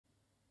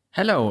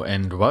Hello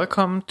and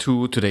welcome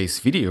to today's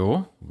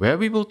video where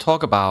we will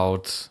talk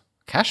about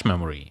cache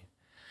memory.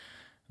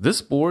 This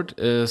board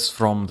is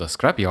from the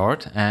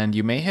scrapyard and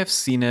you may have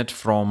seen it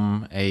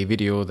from a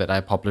video that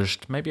I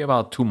published maybe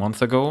about 2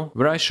 months ago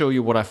where I show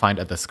you what I find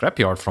at the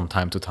scrapyard from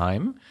time to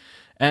time,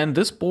 and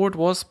this board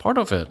was part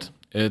of it.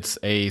 It's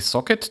a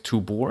socket 2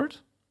 board,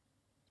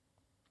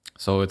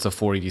 so it's a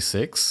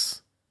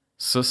 486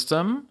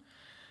 system,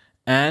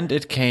 and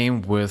it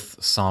came with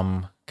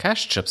some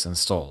cache chips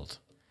installed.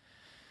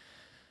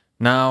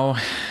 Now,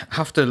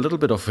 after a little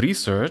bit of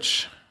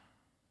research,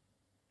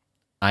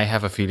 I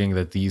have a feeling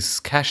that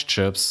these cache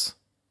chips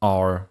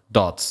are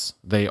dots.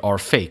 They are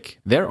fake.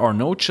 There are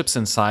no chips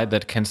inside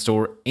that can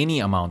store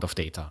any amount of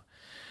data.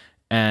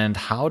 And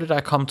how did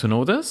I come to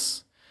know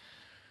this?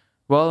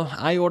 Well,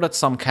 I ordered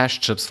some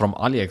cache chips from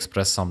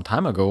AliExpress some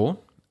time ago,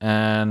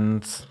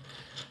 and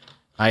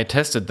I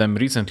tested them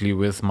recently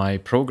with my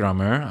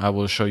programmer. I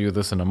will show you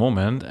this in a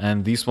moment.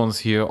 And these ones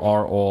here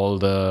are all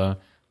the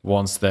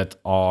ones that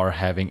are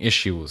having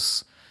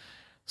issues.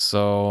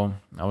 So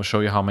I will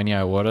show you how many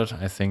I ordered.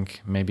 I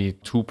think maybe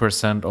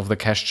 2% of the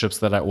cache chips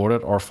that I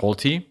ordered are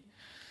faulty.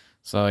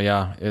 So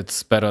yeah,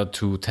 it's better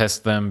to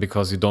test them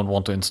because you don't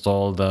want to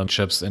install the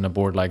chips in a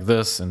board like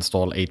this,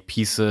 install 8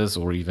 pieces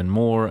or even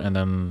more, and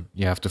then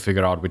you have to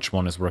figure out which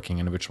one is working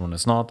and which one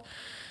is not.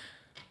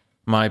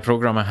 My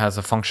programmer has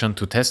a function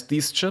to test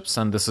these chips,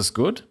 and this is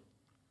good.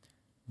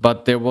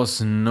 But there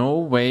was no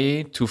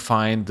way to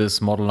find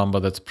this model number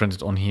that's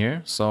printed on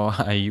here. So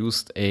I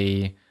used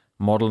a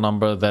model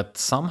number that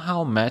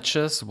somehow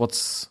matches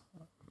what's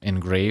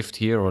engraved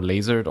here or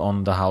lasered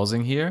on the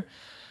housing here.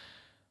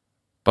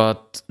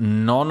 But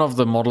none of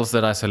the models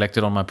that I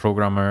selected on my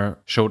programmer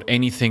showed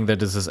anything that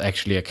this is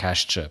actually a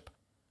cache chip.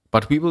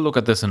 But we will look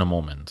at this in a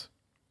moment.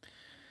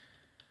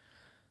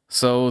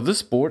 So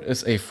this board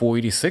is a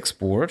 486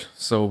 board,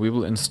 so we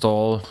will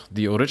install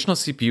the original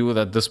CPU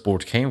that this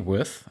board came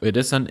with. It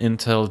is an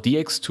Intel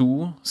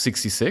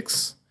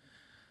DX266,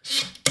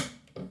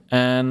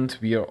 and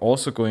we are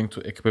also going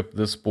to equip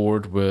this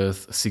board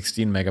with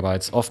 16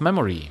 megabytes of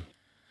memory.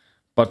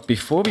 But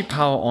before we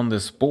power on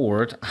this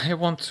board, I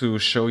want to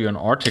show you an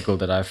article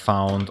that I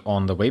found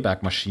on the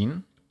Wayback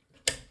Machine.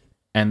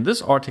 And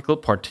this article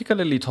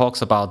particularly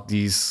talks about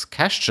these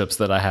cache chips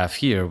that I have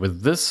here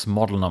with this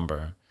model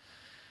number.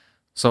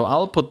 So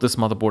I'll put this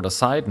motherboard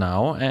aside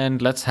now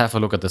and let's have a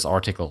look at this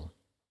article.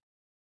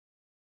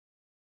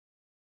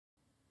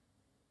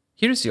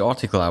 Here's the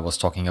article I was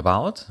talking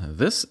about.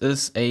 This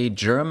is a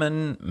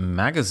German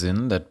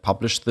magazine that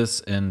published this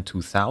in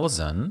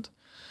 2000.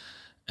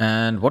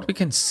 And what we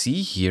can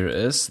see here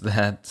is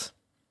that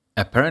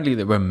apparently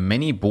there were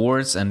many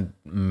boards and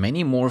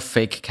many more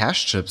fake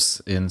cache chips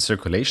in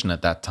circulation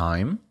at that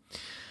time.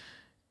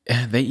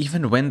 They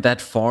even went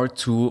that far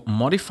to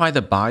modify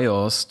the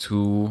BIOS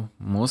to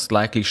most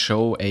likely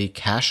show a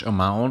cache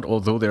amount,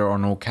 although there are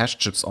no cache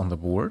chips on the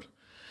board.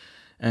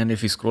 And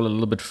if we scroll a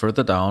little bit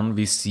further down,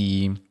 we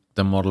see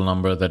the model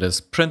number that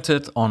is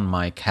printed on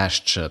my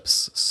cache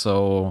chips.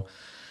 So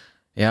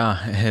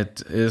yeah,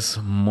 it is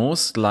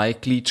most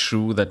likely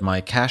true that my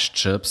cache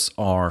chips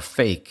are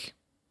fake.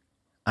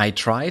 I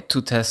tried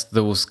to test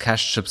those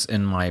cache chips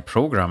in my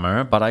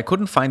programmer, but I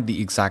couldn't find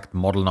the exact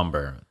model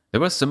number. There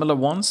were similar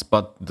ones,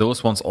 but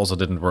those ones also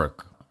didn't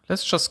work.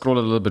 Let's just scroll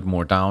a little bit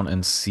more down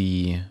and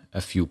see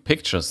a few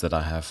pictures that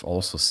I have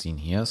also seen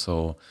here.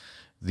 So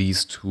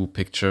these two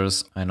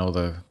pictures, I know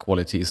the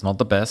quality is not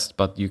the best,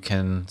 but you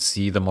can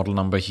see the model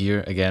number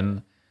here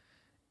again,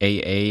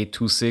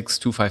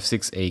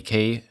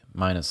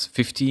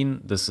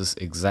 AA26256AK-15. This is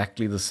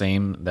exactly the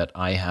same that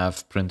I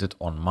have printed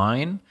on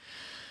mine.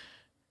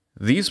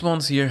 These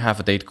ones here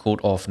have a date code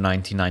of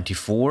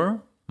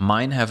 1994.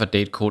 Mine have a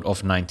date code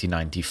of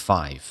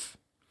 1995.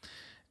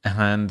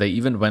 And they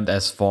even went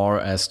as far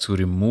as to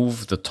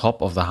remove the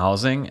top of the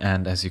housing.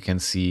 And as you can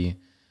see,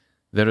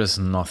 there is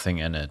nothing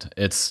in it.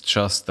 It's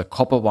just the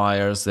copper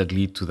wires that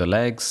lead to the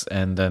legs.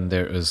 And then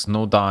there is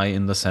no die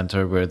in the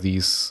center where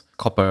these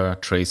copper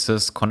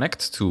traces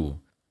connect to.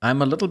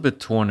 I'm a little bit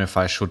torn if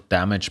I should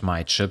damage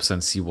my chips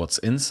and see what's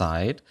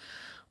inside.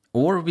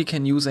 Or we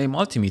can use a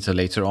multimeter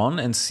later on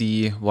and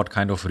see what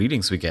kind of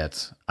readings we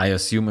get. I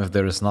assume if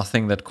there is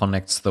nothing that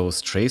connects those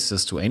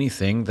traces to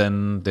anything,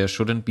 then there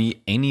shouldn't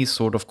be any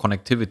sort of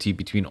connectivity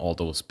between all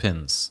those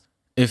pins.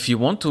 If you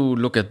want to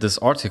look at this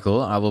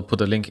article, I will put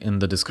a link in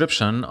the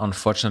description.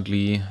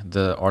 Unfortunately,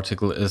 the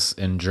article is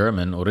in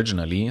German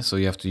originally, so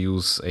you have to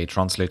use a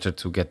translator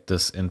to get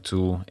this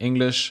into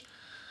English.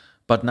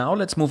 But now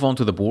let's move on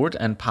to the board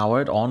and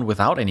power it on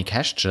without any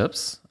cache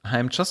chips.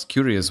 I'm just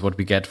curious what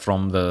we get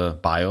from the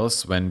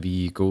BIOS when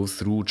we go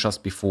through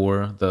just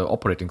before the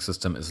operating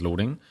system is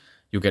loading.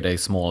 You get a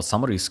small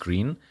summary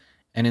screen,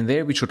 and in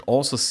there we should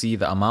also see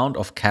the amount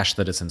of cache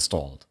that is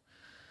installed.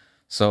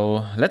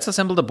 So let's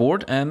assemble the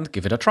board and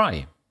give it a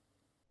try.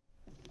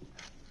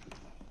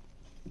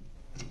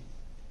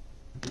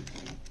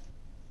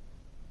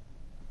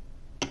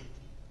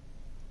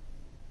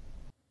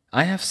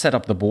 I have set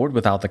up the board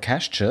without the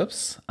cache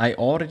chips. I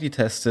already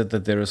tested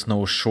that there is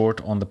no short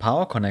on the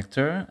power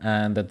connector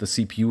and that the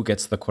CPU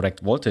gets the correct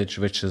voltage,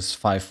 which is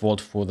 5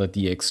 volt for the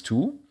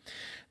DX2.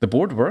 The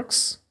board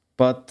works,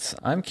 but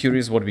I'm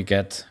curious what we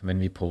get when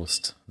we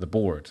post the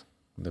board.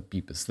 The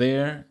beep is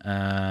there,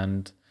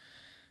 and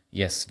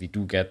yes, we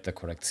do get the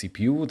correct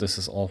CPU. This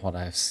is all what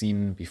I have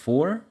seen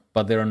before,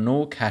 but there are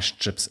no cache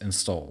chips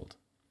installed.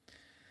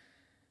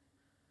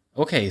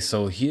 Okay,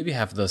 so here we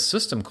have the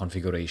system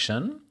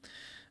configuration.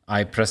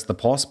 I pressed the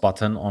pause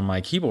button on my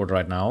keyboard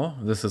right now.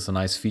 This is a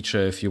nice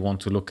feature if you want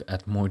to look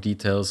at more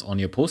details on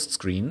your post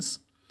screens.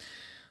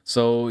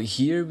 So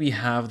here we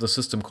have the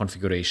system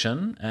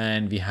configuration,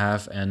 and we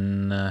have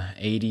an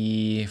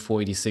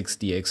 8486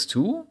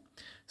 DX2,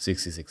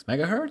 66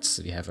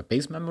 megahertz. We have a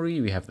base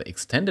memory, we have the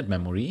extended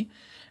memory,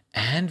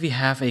 and we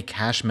have a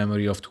cache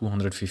memory of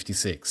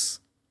 256,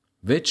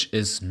 which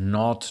is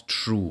not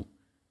true.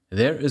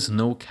 There is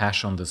no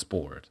cache on this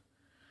board.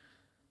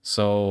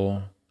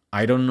 So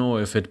I don't know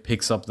if it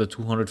picks up the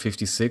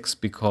 256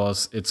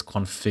 because it's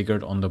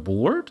configured on the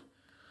board,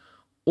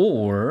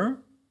 or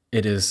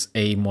it is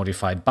a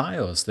modified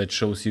BIOS that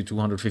shows you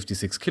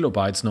 256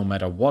 kilobytes no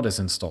matter what is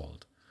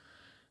installed.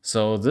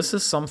 So this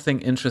is something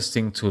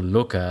interesting to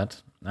look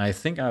at. I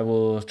think I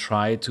will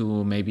try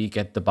to maybe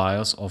get the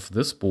BIOS of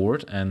this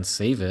board and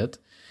save it,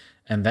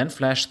 and then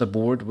flash the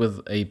board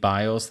with a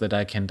BIOS that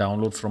I can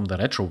download from the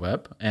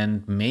RetroWeb,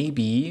 and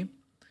maybe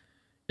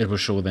it will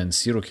show then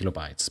 0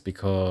 kilobytes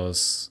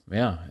because,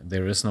 yeah,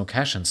 there is no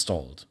cache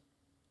installed.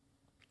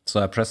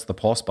 So I press the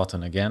pause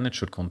button again. It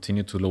should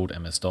continue to load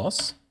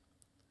MS-DOS.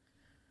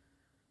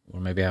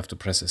 Or maybe I have to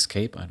press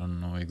escape. I don't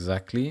know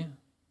exactly.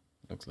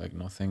 Looks like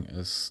nothing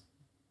is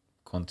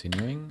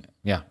continuing.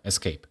 Yeah,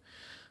 escape.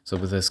 So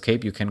with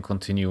escape, you can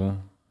continue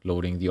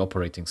loading the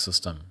operating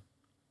system.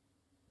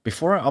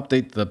 Before I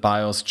update the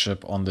BIOS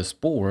chip on this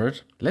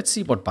board, let's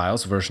see what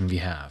BIOS version we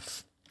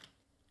have.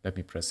 Let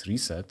me press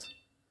reset.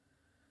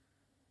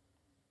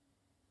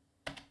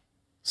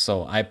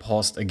 So I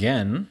paused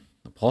again.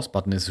 The pause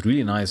button is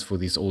really nice for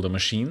these older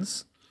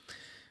machines.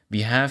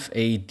 We have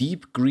a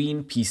deep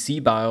green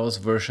PC BIOS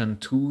version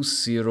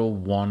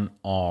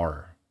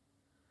 201R.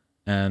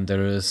 And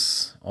there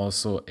is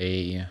also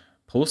a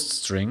post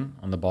string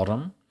on the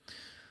bottom.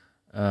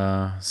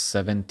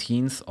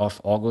 17th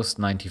of August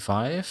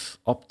 95,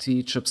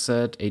 Opti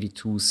chipset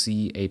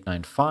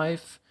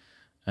 82C895,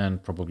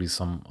 and probably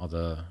some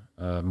other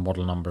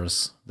model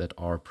numbers that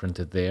are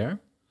printed there.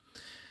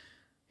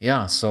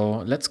 Yeah,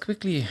 so let's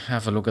quickly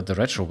have a look at the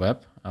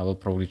RetroWeb. I will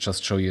probably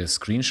just show you a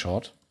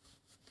screenshot.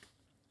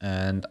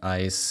 And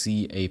I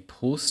see a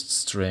post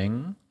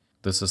string.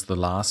 This is the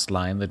last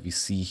line that we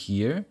see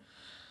here.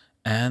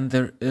 And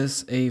there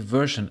is a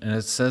version, and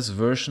it says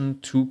version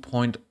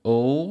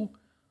 2.0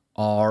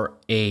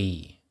 RA.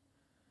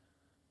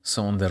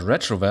 So on the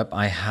RetroWeb,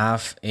 I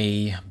have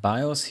a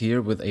BIOS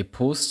here with a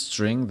post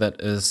string that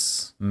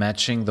is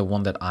matching the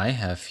one that I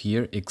have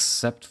here,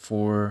 except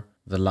for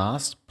the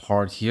last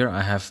part here.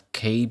 I have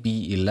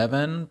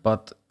KB11,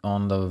 but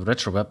on the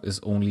RetroWeb is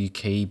only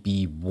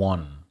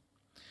KB1.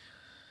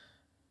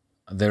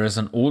 There is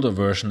an older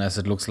version, as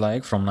it looks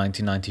like, from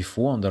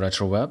 1994 on the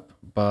RetroWeb,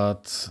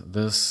 but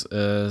this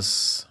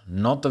is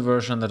not the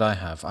version that I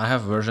have. I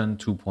have version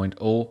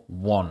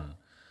 2.01.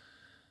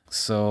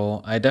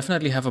 So I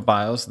definitely have a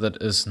BIOS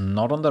that is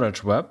not on the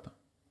RetroWeb.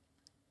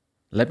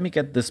 Let me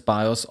get this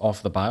BIOS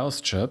off the BIOS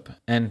chip,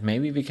 and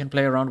maybe we can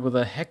play around with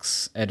a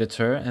hex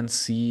editor and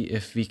see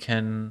if we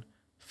can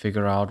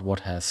figure out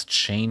what has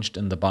changed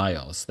in the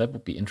BIOS. That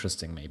would be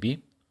interesting,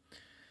 maybe.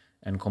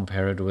 And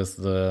compare it with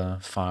the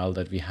file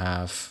that we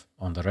have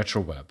on the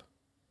RetroWeb.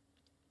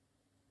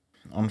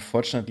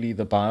 Unfortunately,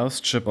 the BIOS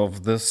chip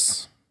of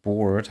this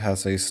board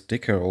has a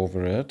sticker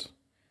over it.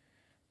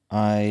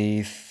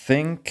 I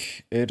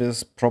think it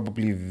is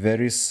probably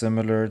very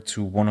similar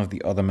to one of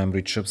the other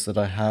memory chips that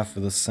I have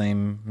with the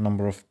same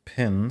number of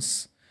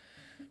pins.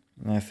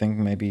 I think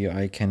maybe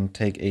I can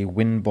take a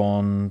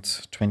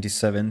WinBond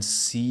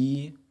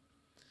 27C.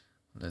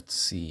 Let's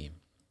see.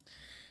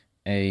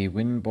 A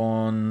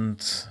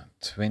WinBond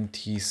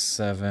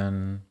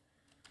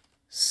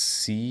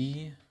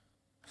 27C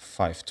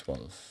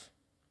 512.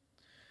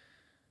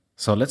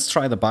 So let's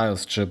try the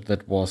BIOS chip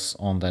that was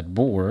on that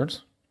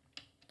board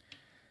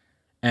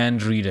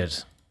and read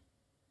it.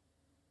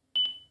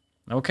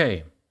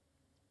 Okay.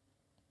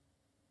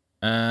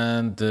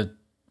 And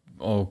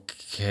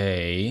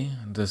okay,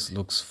 this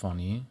looks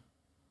funny.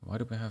 Why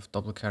do we have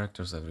double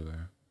characters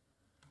everywhere?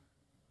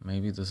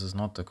 Maybe this is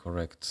not the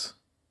correct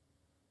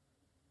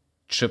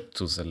chip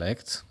to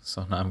select,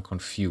 so now I'm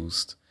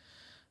confused.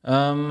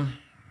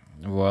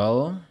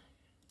 Well,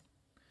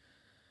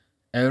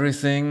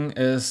 everything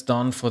is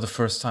done for the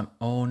first time.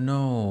 Oh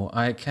no,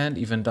 I can't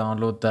even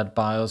download that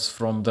BIOS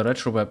from the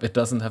RetroWeb. It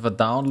doesn't have a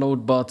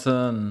download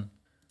button.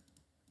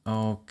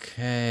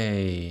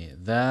 Okay,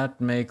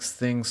 that makes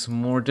things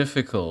more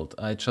difficult.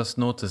 I just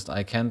noticed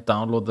I can't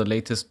download the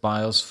latest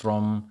BIOS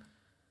from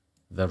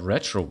the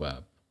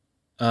RetroWeb.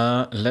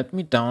 Let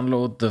me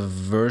download the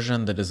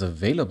version that is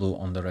available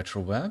on the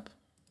RetroWeb.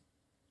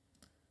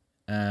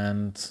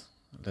 And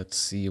let's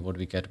see what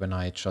we get when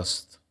I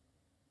just...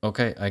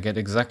 Okay, I get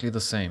exactly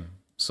the same.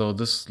 So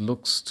this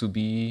looks to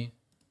be...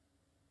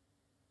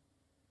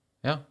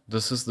 Yeah,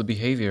 this is the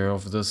behavior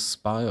of this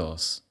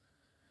BIOS.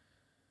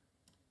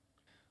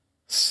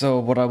 So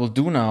what I will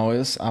do now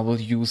is I will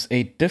use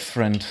a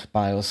different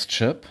BIOS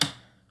chip.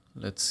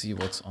 Let's see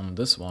what's on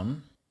this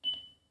one.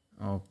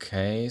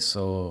 Okay,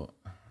 so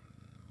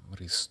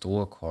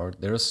restore card.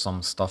 There's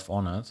some stuff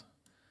on it.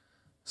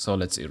 So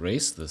let's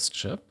erase this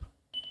chip.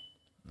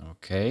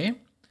 Okay.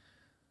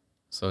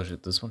 So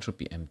this one should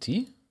be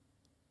empty.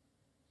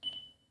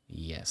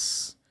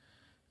 Yes.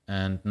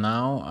 And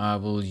now I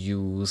will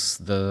use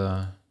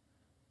the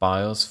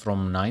BIOS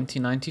from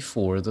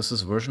 1994. This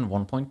is version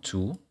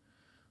 1.2.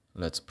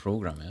 Let's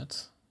program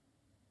it.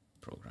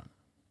 Program.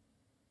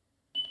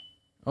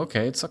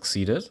 Okay, it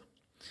succeeded.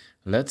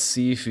 Let's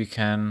see if we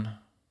can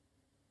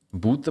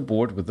boot the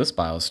board with this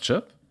BIOS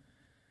chip.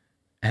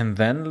 And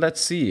then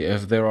let's see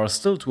if there are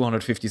still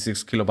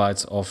 256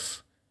 kilobytes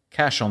of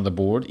cache on the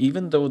board,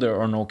 even though there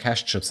are no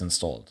cache chips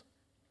installed.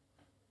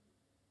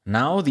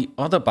 Now the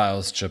other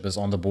BIOS chip is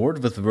on the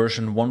board with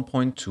version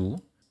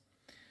 1.2.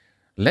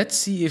 Let's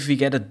see if we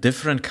get a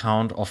different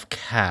count of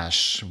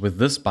cache with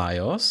this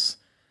BIOS.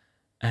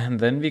 And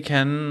then we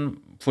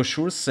can for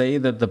sure say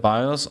that the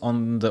BIOS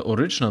on the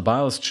original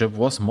BIOS chip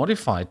was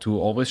modified to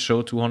always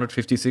show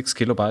 256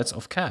 kilobytes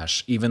of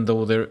cache, even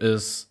though there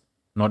is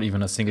not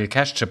even a single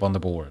cache chip on the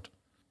board.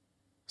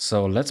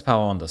 So let's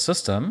power on the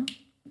system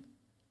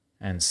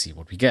and see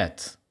what we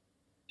get.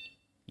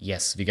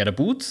 Yes, we get a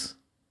boot.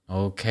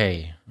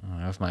 Okay,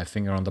 I have my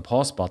finger on the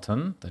pause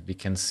button that we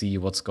can see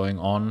what's going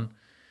on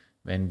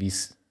when we...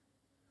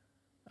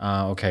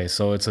 okay,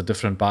 so it's a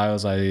different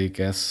BIOS. I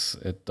guess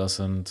it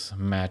doesn't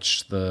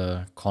match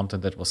the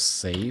content that was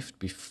saved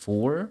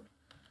before.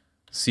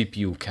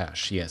 CPU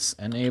cache, yes,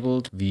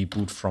 enabled. We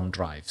boot from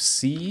drive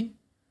C,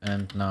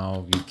 and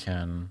now we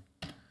can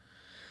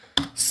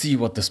see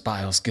what this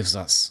BIOS gives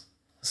us.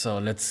 So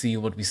let's see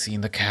what we see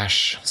in the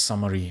cache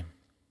summary.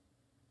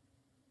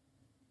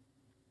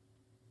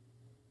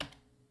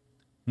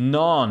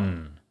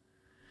 None.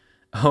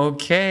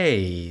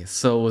 Okay,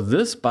 so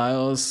this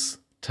BIOS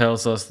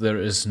tells us there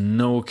is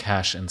no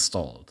cache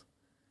installed.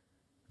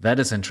 That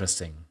is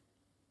interesting.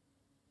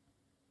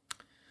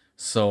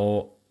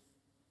 So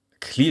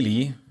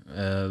clearly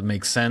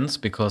makes sense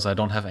because I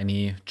don't have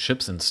any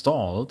chips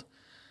installed.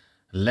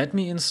 Let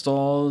me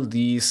install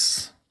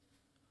these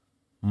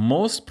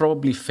most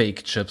probably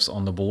fake chips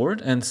on the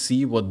board and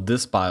see what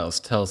this BIOS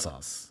tells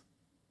us.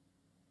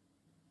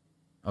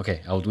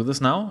 Okay, I'll do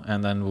this now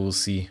and then we'll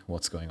see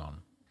what's going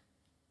on.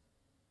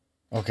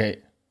 Okay,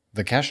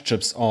 the cache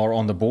chips are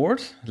on the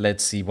board.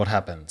 Let's see what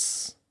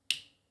happens.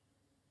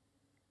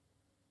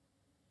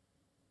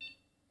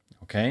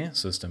 Okay,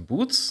 system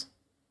boots.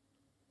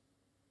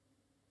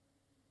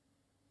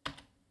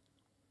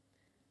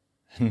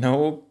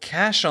 No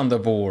cache on the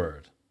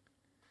board.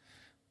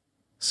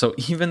 So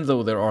even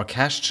though there are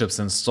cache chips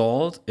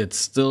installed, it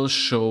still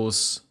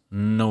shows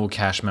no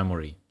cache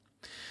memory.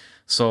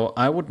 So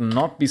I would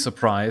not be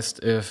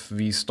surprised if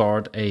we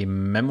start a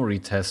memory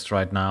test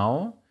right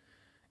now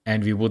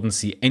and we wouldn't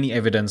see any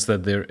evidence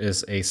that there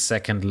is a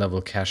second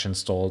level cache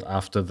installed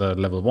after the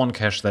level 1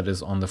 cache that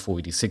is on the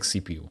 486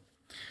 CPU.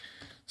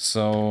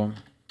 So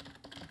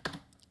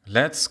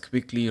let's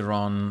quickly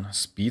run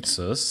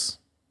speedsys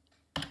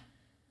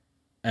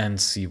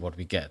and see what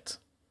we get.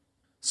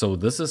 So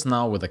this is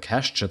now with the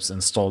cache chips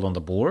installed on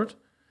the board,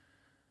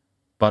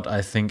 but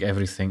I think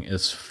everything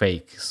is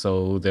fake.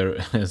 So there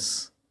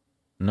is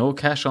no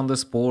cache on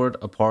this board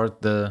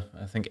apart the,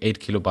 I think, 8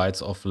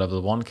 kilobytes of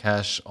level 1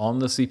 cache on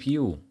the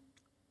CPU.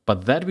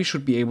 But that we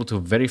should be able to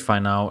verify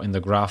now in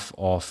the graph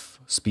of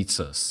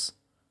speedsys.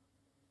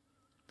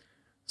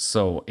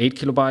 So 8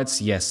 kilobytes,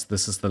 yes,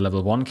 this is the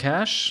level 1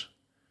 cache.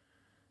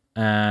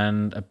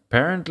 And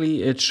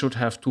apparently it should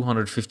have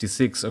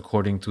 256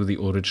 according to the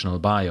original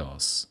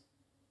BIOS.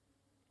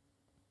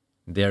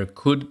 There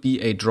could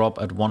be a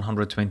drop at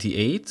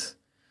 128.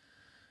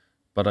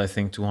 But I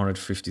think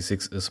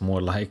 256 is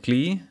more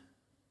likely.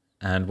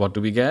 And what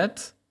do we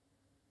get?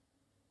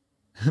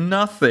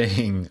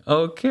 Nothing.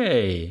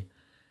 Okay.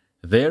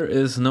 There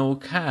is no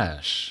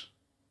cache.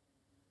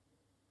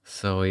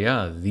 So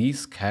yeah,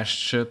 these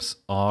cache chips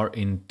are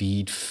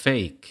indeed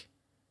fake.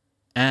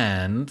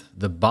 And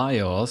the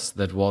BIOS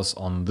that was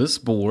on this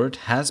board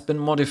has been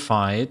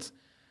modified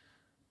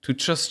to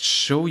just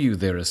show you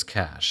there is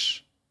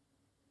cache.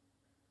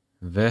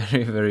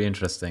 Very, very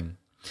interesting.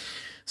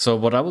 So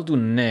what I will do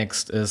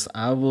next is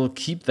I will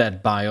keep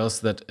that BIOS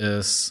that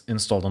is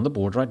installed on the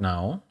board right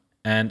now,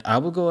 and I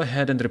will go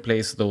ahead and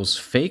replace those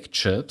fake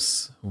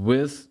chips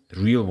with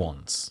real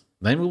ones.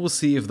 Then we will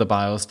see if the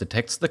BIOS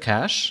detects the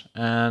cache,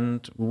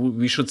 and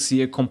we should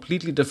see a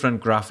completely different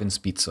graph in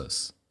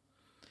speedsys.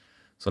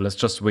 So let's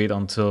just wait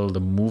until the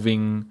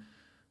moving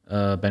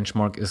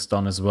benchmark is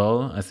done as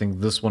well. I think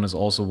this one is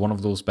also one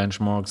of those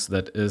benchmarks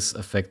that is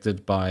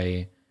affected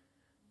by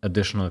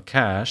additional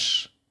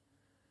cache,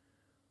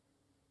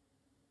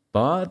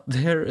 but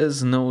there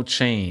is no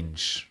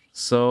change.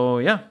 So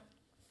yeah,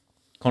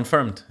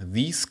 confirmed,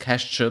 these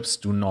cache chips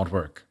do not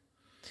work.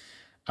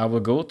 I will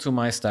go to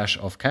my stash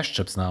of cache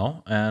chips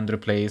now and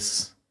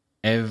replace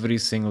every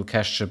single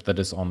cache chip that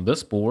is on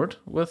this board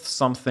with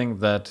something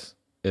that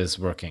is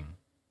working.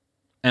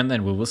 And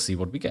then we will see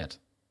what we get.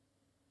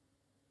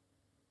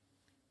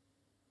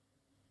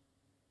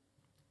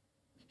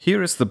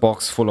 Here is the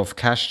box full of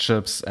cache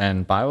chips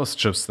and BIOS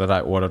chips that I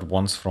ordered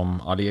once from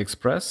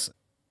AliExpress.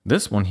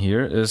 This one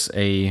here is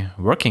a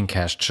working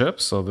cache chip,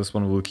 so this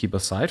one we'll keep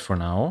aside for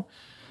now.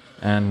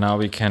 And now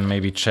we can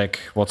maybe check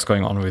what's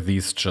going on with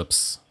these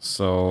chips.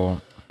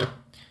 So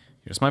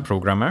here's my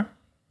programmer.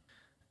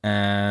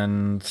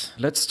 And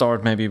let's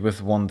start maybe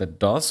with one that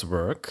does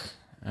work.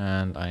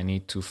 And I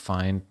need to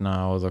find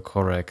now the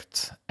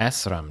correct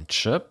SRAM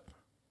chip.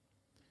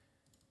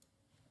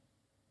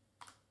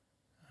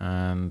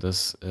 And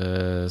this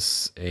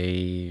is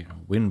a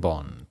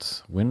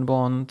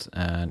WinBond,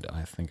 and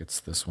I think it's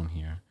this one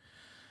here.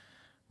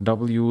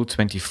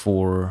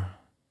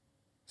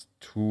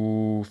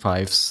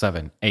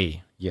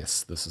 W24257A.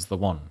 Yes, this is the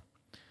one.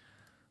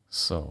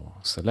 So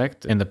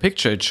select. In the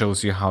picture, it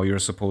shows you how you're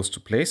supposed to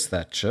place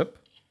that chip.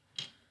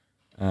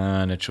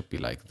 And it should be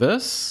like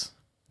this.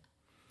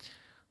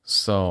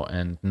 So,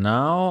 and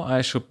now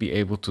I should be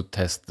able to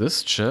test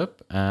this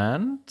chip,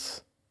 and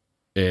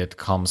it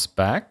comes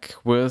back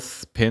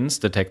with pins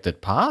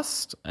detected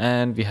passed,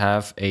 and we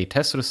have a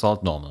test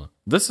result normal.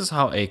 This is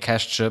how a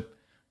cache chip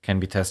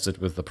can be tested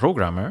with the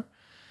programmer.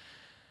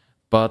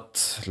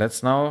 But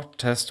let's now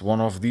test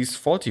one of these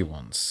faulty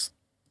ones.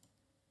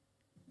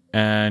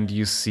 And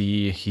you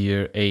see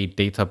here a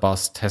data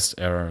bus test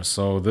error.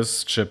 So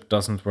this chip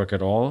doesn't work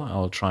at all.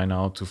 I'll try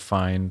now to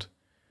find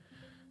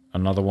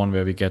another one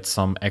where we get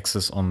some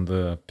access on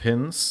the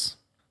pins.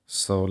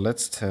 So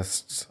let's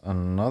test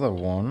another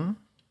one.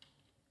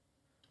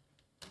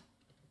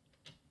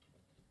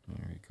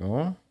 There we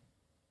go.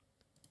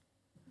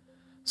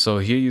 So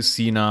here you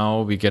see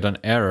now we get an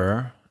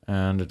error,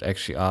 and it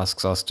actually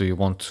asks us, do you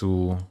want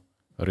to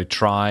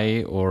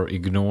retry or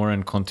ignore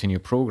and continue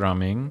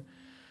programming?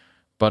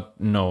 But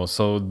no,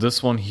 so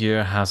this one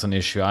here has an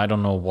issue. I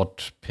don't know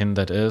what pin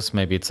that is.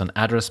 Maybe it's an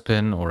address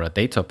pin or a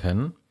data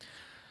pin.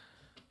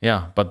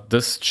 Yeah, but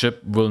this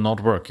chip will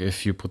not work.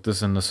 If you put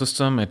this in the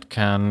system, it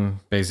can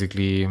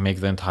basically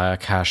make the entire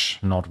cache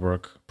not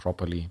work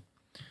properly.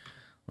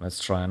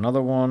 Let's try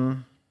another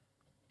one.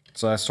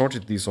 So I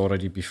sorted these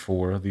already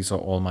before. These are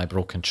all my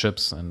broken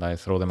chips, and I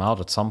throw them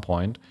out at some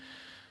point.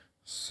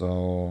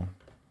 So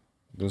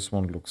this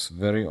one looks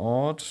very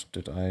odd.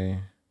 Did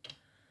I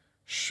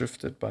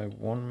shift it by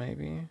one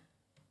maybe?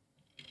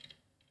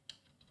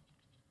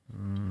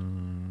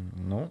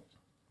 No.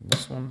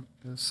 This one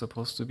is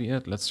supposed to be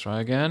it. Let's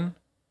try again.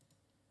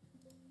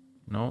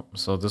 No.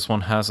 So this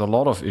one has a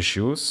lot of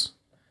issues.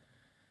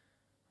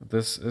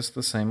 This is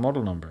the same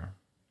model number.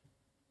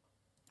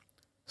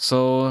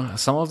 So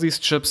some of these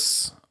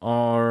chips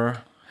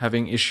are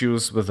having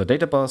issues with the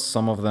data bus.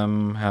 Some of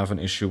them have an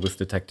issue with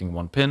detecting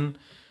one pin.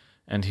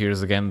 And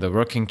here's again the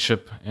working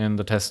chip in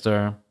the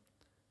tester.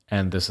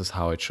 And this is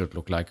how it should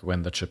look like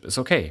when the chip is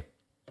okay.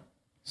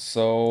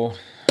 So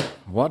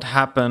what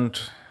happened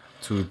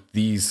to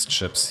these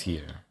chips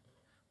here?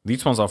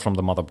 These ones are from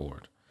the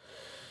motherboard.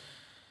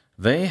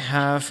 They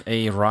have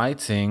a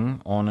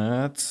writing on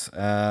it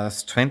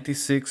as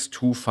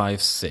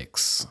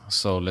 26256.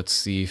 So let's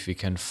see if we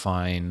can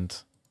find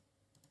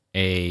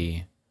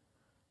a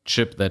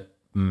chip that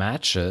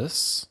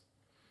matches.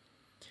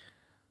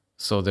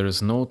 So there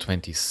is no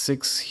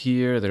 26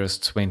 here, there is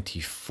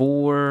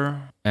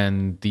 24,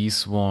 and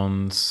these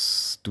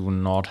ones do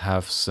not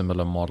have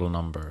similar model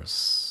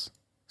numbers.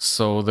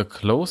 So the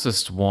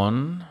closest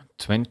one,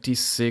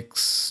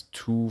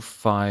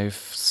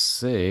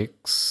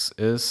 26256,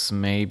 is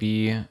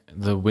maybe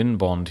the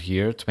WinBond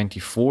here,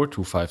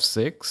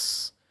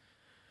 24256,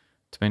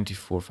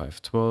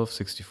 24512,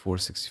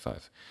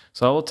 6465.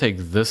 So I will take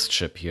this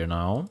chip here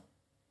now.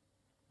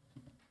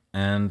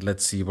 And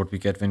let's see what we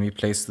get when we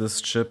place this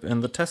chip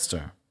in the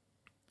tester.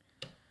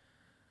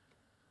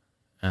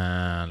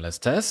 And let's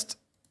test.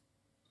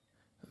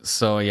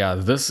 So yeah,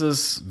 this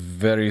is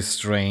very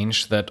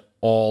strange that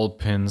all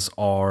pins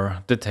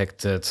are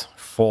detected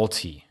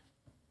faulty.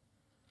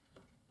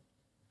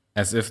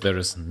 As if there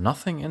is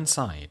nothing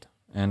inside.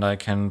 And I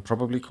can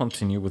probably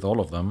continue with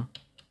all of them.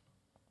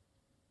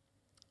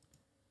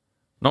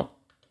 No.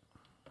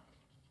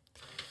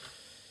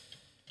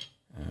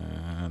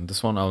 And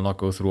this one, I'll not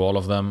go through all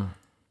of them.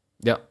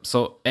 Yeah,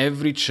 so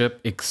every chip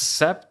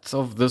except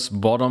of this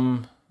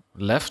bottom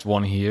left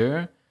one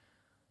here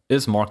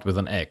is marked with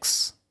an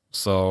X.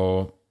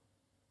 So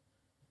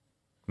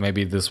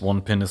maybe this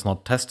one pin is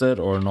not tested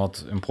or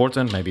not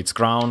important. Maybe it's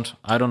ground.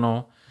 I don't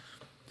know.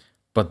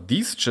 But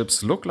these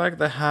chips look like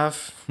they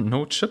have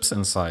no chips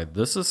inside.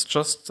 This is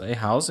just a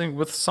housing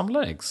with some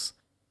legs.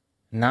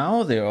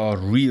 Now there are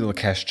real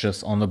cache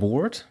chips on the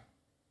board.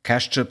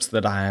 Cache chips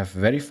that I have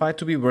verified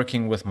to be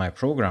working with my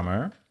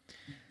programmer.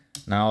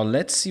 Now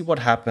let's see what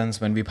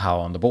happens when we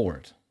power on the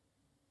board.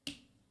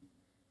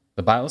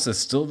 The BIOS is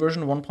still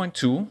version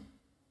 1.2,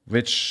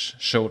 which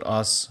showed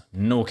us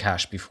no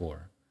cache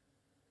before.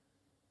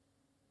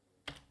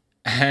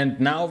 And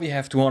now we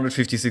have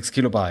 256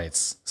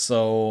 kilobytes.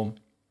 So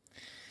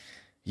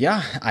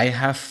yeah, I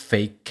have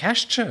fake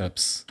cache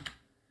chips.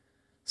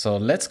 So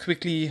let's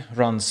quickly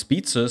run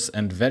speedsys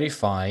and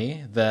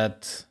verify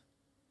that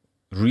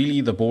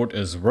really the board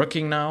is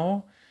working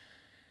now.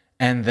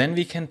 And then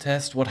we can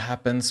test what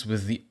happens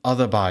with the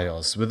other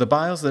BIOS, with the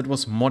BIOS that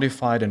was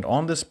modified and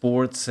on this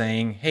board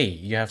saying, hey,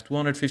 you have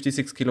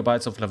 256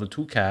 kilobytes of level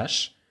 2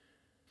 cache.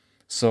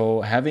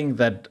 So having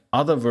that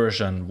other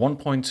version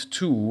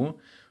 1.2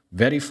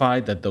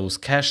 verified that those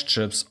cache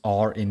chips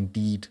are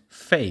indeed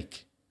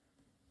fake.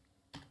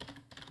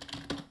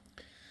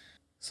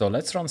 So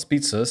let's run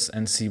speedsys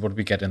and see what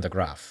we get in the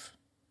graph.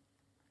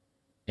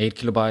 8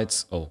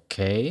 kilobytes,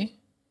 okay.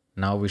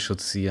 Now we should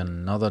see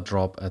another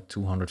drop at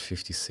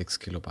 256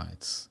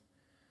 kilobytes.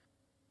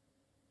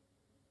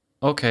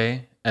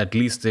 Okay, at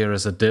least there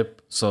is a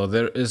dip, so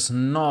there is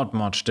not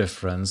much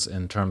difference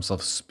in terms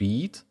of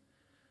speed.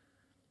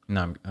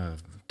 Now, I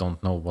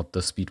don't know what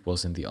the speed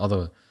was in the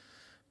other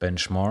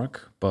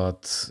benchmark,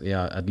 but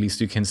yeah, at least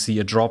you can see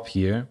a drop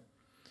here.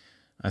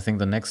 I think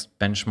the next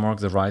benchmark,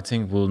 the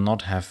writing, will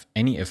not have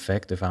any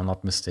effect if I'm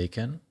not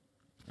mistaken.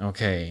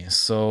 Okay,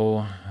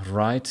 so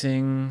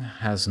writing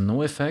has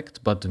no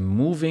effect, but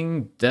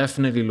moving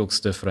definitely looks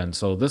different.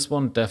 So this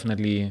one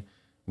definitely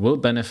will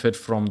benefit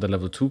from the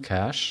level 2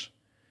 cache.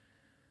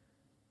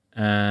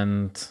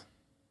 And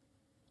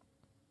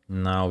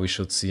now we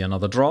should see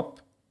another drop.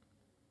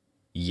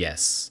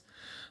 Yes.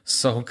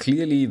 So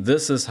clearly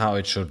this is how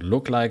it should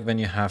look like when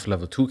you have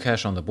level 2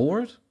 cache on the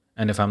board.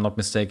 And if I'm not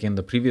mistaken,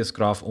 the previous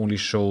graph only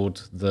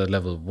showed the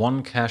level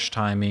 1 cache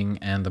timing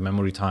and the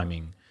memory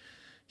timing.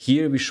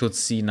 Here we should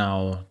see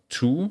now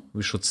 2,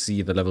 we should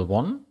see the level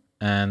 1,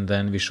 and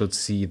then we should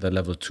see the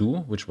level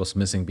 2, which was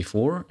missing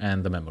before,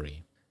 and the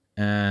memory.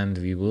 And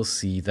we will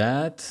see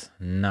that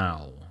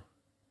now.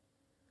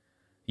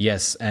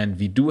 Yes, and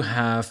we do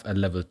have a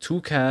level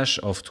 2 cache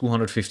of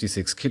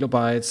 256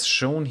 kilobytes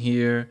shown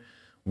here,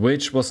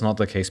 which was not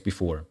the case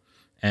before.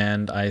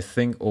 And I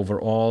think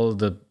overall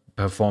the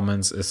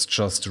performance is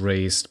just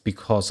raised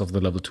because of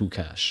the level 2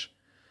 cache.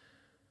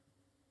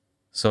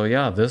 So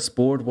yeah, this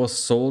board was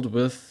sold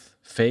with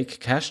fake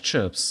cache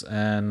chips,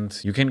 and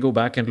you can go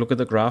back and look at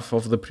the graph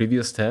of the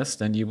previous test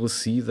and you will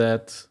see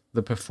that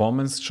the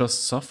performance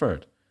just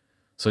suffered.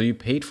 So you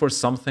paid for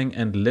something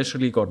and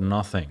literally got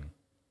nothing.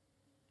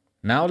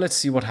 Now let's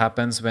see what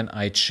happens when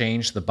I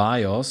change the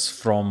BIOS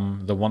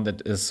from the one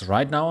that is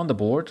right now on the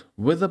board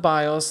with the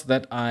BIOS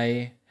that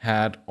I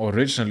had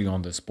originally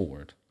on this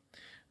board.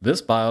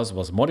 This BIOS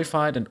was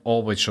modified and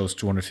always shows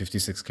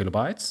 256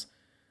 kilobytes.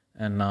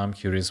 And now I'm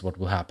curious what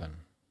will happen.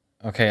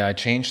 Okay, I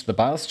changed the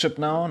BIOS chip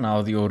now.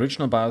 Now the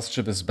original BIOS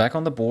chip is back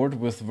on the board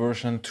with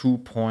version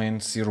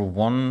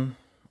 2.01.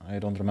 I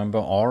don't remember,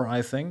 R,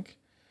 I think.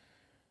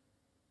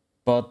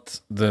 But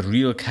the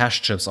real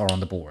cache chips are on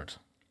the board.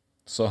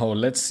 So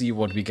let's see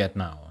what we get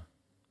now.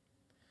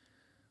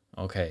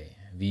 Okay,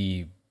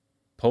 we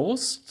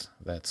post,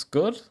 that's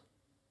good.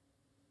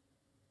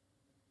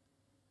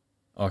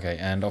 Okay,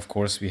 and of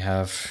course we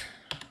have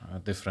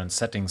different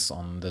settings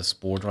on this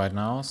board right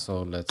now.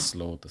 So let's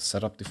load the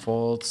setup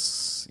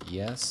defaults.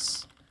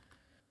 Yes.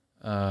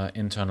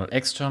 Internal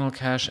external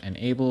cache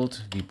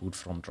enabled. We boot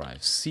from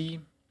drive C.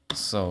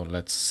 So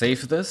let's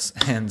save this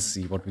and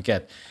see what we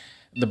get.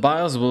 The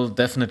BIOS will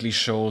definitely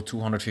show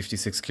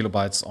 256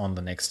 kilobytes on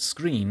the next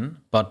screen,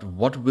 but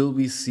what will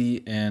we see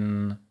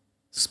in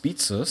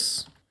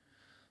speedsys?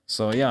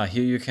 So yeah,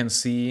 here you can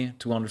see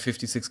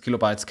 256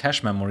 kilobytes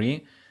cache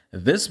memory.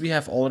 This we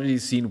have already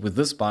seen with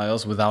this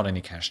BIOS without any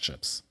cache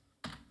chips.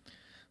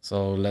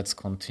 So let's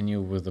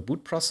continue with the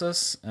boot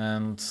process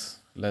and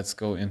let's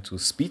go into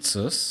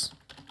speedsys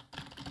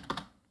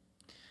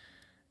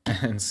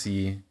and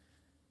see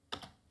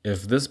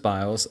if this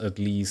BIOS at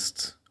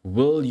least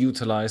will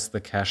utilize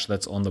the cache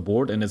that's on the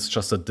board and it's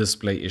just a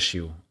display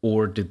issue.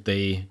 Or did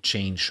they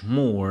change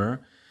more?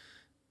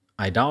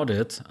 I doubt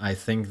it. I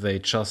think they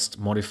just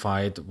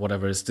modified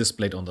whatever is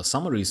displayed on the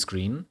summary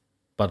screen.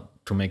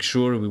 But to make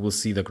sure, we will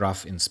see the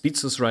graph in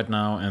speedsys right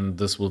now, and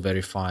this will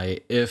verify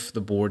if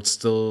the board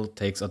still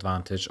takes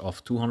advantage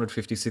of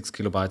 256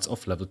 kilobytes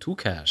of level 2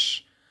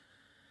 cache.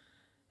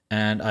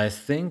 And I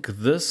think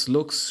this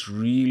looks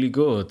really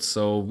good.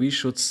 So we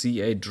should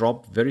see a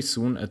drop very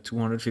soon at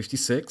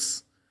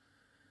 256.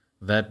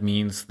 That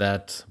means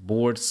that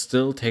board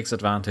still takes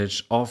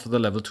advantage of the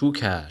level 2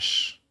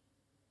 cache.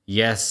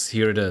 Yes,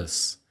 here it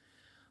is.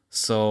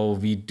 So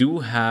we do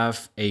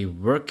have a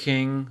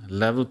working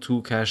level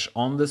 2 cache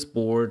on this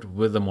board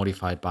with a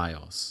modified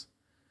BIOS.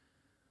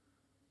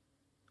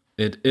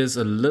 It is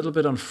a little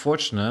bit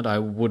unfortunate. I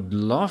would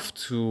love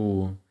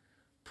to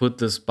put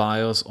this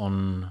BIOS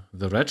on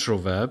the retro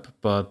web,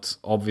 but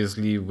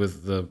obviously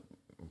with the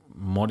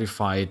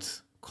modified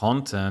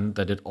content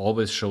that it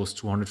always shows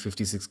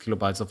 256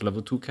 kilobytes of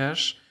level 2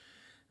 cache,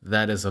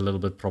 that is a little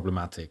bit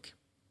problematic.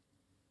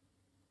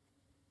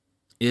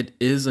 It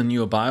is a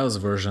newer BIOS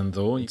version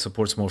though, it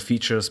supports more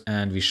features,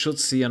 and we should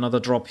see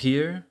another drop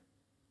here.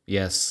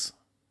 Yes,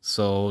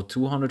 so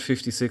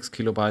 256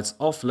 kilobytes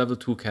of level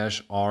 2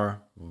 cache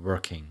are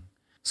working.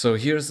 So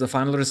here's the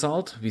final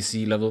result. We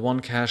see level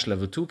 1 cache,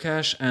 level 2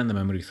 cache, and the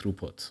memory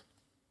throughput.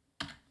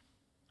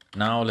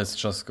 Now let's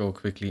just go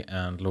quickly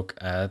and look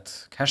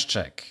at cache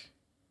check.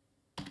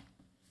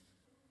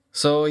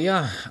 So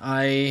yeah,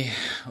 I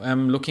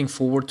am looking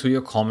forward to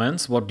your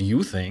comments. What do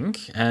you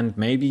think? And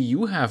maybe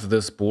you have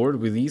this board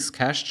with these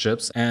cache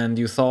chips and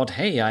you thought,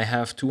 hey, I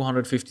have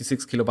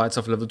 256 kilobytes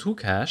of level 2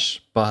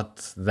 cache,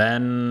 but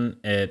then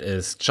it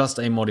is just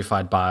a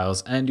modified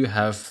BIOS and you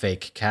have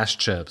fake cache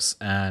chips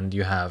and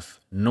you have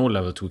no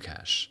level 2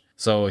 cache.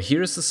 So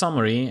here is the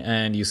summary,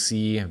 and you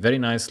see very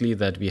nicely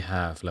that we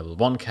have level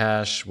 1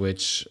 cache,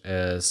 which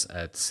is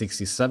at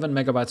 67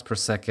 megabytes per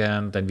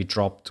second. Then we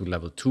drop to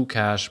level 2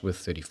 cache with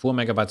 34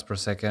 megabytes per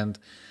second.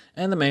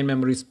 And the main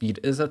memory speed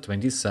is at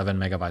 27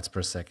 megabytes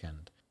per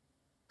second.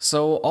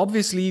 So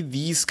obviously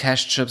these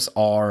cache chips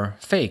are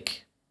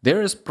fake.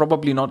 There is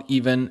probably not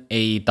even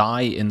a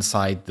die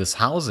inside this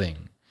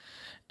housing.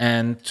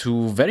 And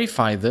to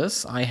verify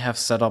this, I have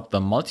set up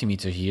the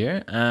multimeter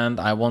here, and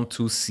I want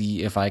to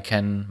see if I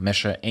can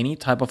measure any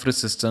type of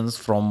resistance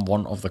from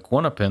one of the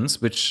corner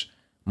pins, which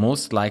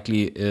most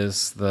likely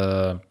is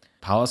the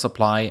power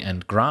supply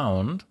and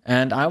ground.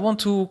 And I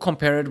want to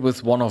compare it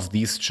with one of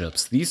these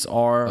chips. These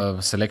are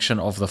a selection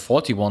of the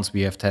 40 ones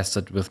we have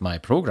tested with my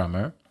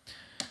programmer.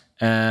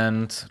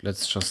 And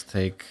let's just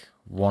take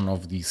one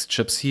of these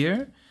chips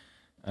here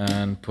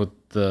and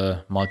put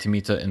the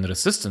multimeter in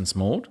resistance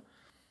mode.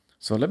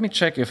 So let me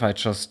check if I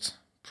just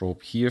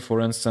probe here, for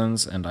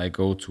instance, and I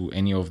go to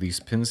any of these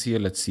pins here.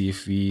 Let's see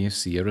if we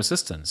see a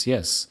resistance.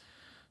 Yes.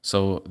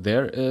 So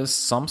there is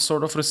some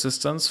sort of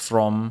resistance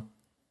from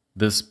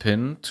this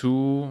pin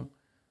to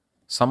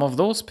some of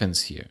those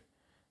pins here.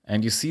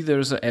 And you see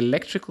there's an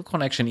electrical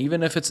connection,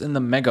 even if it's in the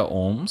mega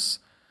ohms,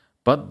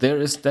 but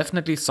there is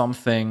definitely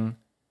something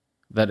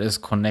that is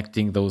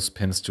connecting those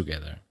pins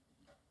together.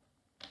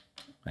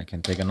 I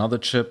can take another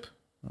chip.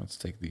 Let's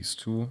take these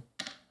two.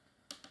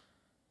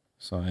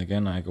 So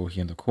again, I go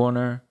here in the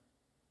corner.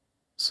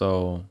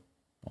 So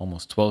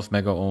almost 12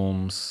 mega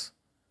ohms,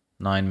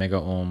 9 mega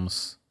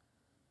ohms.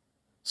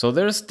 So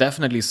there's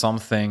definitely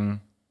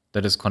something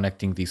that is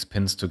connecting these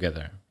pins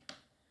together.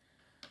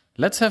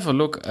 Let's have a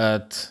look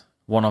at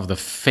one of the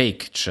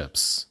fake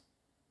chips.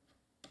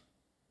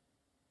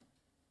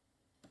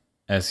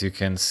 As you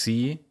can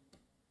see,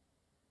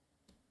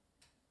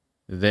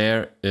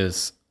 there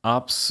is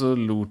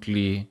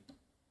absolutely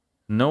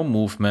no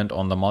movement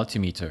on the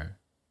multimeter.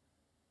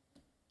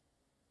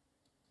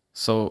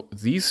 So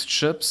these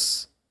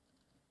chips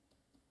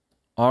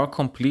are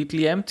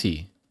completely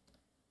empty.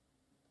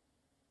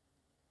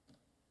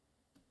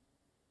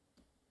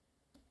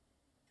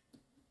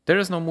 There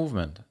is no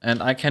movement.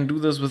 And I can do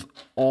this with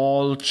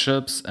all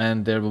chips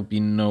and there will be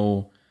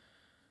no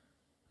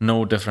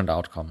different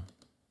outcome.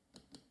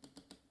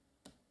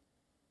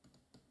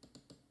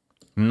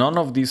 None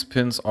of these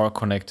pins are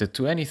connected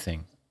to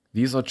anything.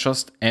 These are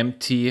just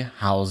empty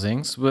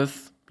housings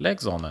with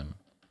legs on them.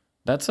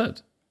 That's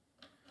it.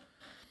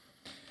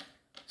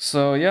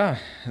 So yeah,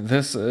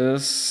 this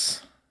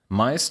is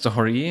my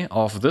story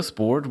of this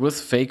board with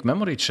fake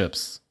memory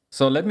chips.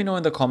 So let me know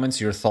in the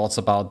comments your thoughts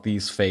about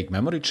these fake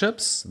memory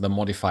chips, the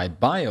modified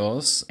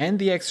BIOS, and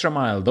the extra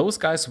mile those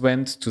guys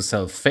went to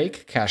sell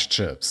fake cache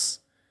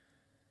chips.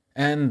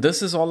 And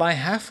this is all I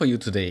have for you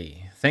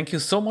today. Thank you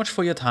so much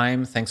for your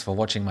time. Thanks for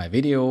watching my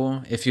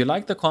video. If you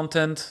like the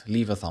content,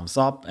 leave a thumbs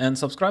up and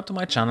subscribe to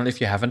my channel if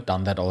you haven't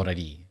done that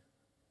already.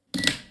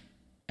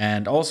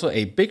 And also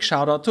a big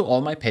shout out to all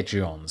my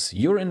Patreons.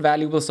 Your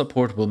invaluable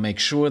support will make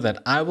sure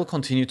that I will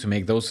continue to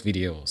make those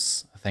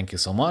videos. Thank you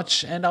so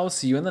much, and I'll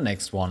see you in the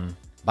next one.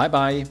 Bye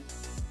bye!